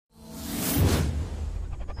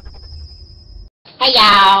Hey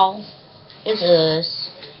y'all, it's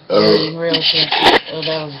us. Real simple. Oh,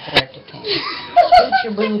 that was a tractor can. What's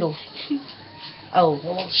your boodle? Oh,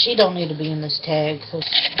 well, she don't need to be in this tag because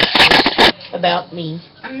it's about me.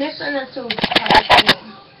 I'm missing a tooth.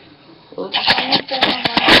 Oops.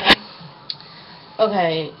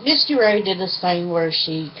 Okay, Misty Ray did this thing where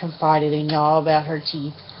she confided in y'all about her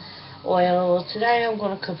teeth. Well, today I'm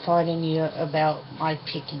going to confide in you about my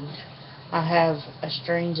picking. I have a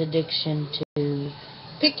strange addiction to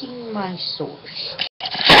picking my sores.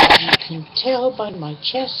 You can tell by my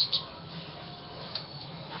chest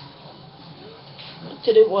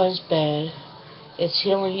that it was bad. It's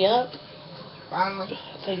healing up. Finally.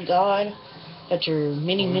 Thank God. After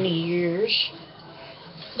many, many years.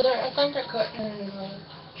 I think they're cutting in the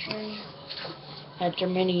tree. After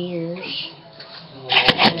many years.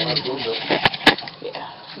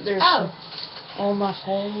 Yeah. There's on my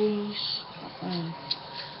face.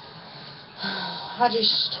 I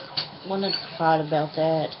just wanted to confide about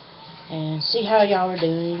that and see how y'all are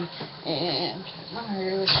doing. And my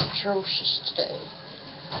hair is atrocious today,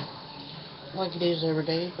 like it is every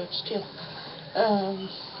day, but still.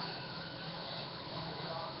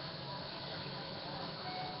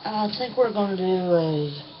 I think we're gonna do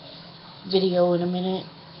a video in a minute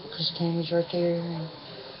because Tammy's right there, and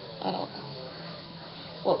I don't know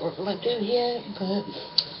what we're gonna do yet, but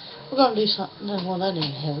we're gonna do something. Well, that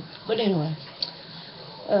didn't help, but anyway.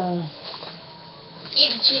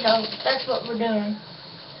 Eat a Cheeto. That's what we're doing.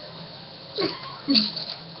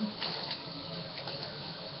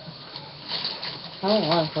 I don't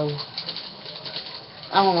like those.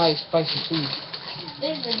 I don't like spicy food.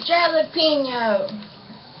 There's a jalapeno.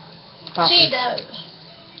 Cheetos.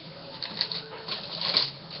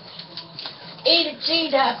 Eat a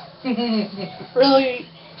Cheeto. Really?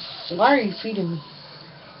 Why are you feeding me?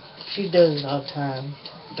 She does it all the time.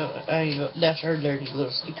 That's her dirty little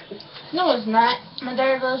secret. No, it's not. My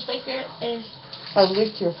dirty little secret is... I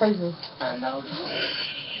licked your finger. I know.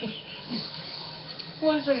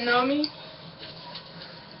 Was it nummy?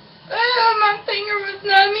 My finger was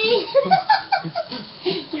nummy.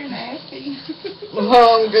 You're nasty.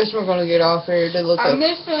 Well, I guess we're gonna get off here to look up. I'm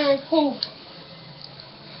missing a poof.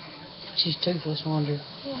 She's toothless wonder.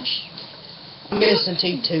 I'm missing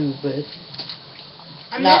teeth too, but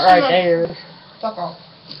not right there. Fuck off.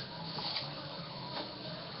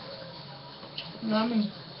 Nummy.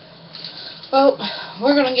 Well,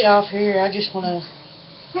 we're gonna get off here. I just wanna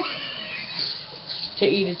to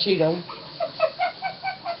eat a Cheeto.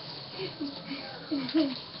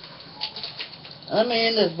 Let me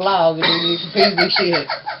end this vlog and then you can feed me shit.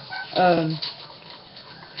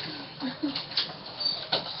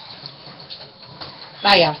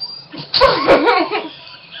 Bye, y'all.